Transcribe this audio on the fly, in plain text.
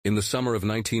In the summer of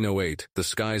 1908, the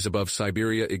skies above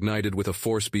Siberia ignited with a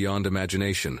force beyond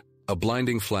imagination. A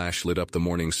blinding flash lit up the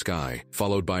morning sky,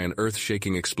 followed by an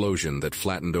earth-shaking explosion that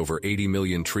flattened over 80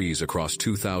 million trees across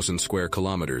 2,000 square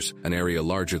kilometers, an area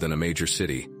larger than a major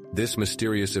city. This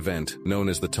mysterious event, known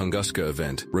as the Tunguska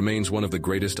Event, remains one of the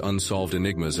greatest unsolved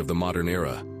enigmas of the modern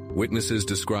era. Witnesses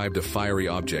described a fiery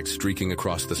object streaking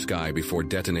across the sky before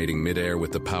detonating mid-air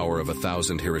with the power of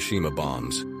 1,000 Hiroshima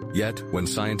bombs. Yet, when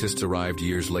scientists arrived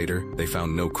years later, they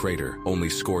found no crater, only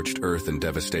scorched earth and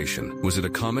devastation. Was it a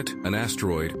comet, an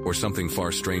asteroid, or something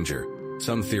far stranger?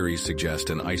 Some theories suggest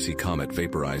an icy comet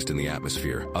vaporized in the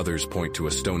atmosphere. Others point to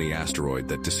a stony asteroid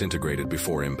that disintegrated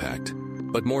before impact.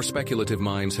 But more speculative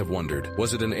minds have wondered,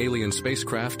 was it an alien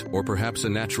spacecraft, or perhaps a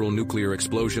natural nuclear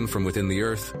explosion from within the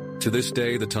Earth? To this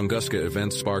day, the Tunguska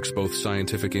event sparks both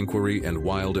scientific inquiry and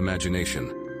wild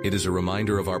imagination. It is a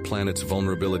reminder of our planet's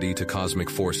vulnerability to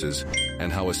cosmic forces,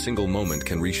 and how a single moment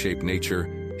can reshape nature,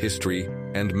 history,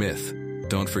 and myth.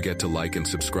 Don't forget to like and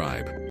subscribe.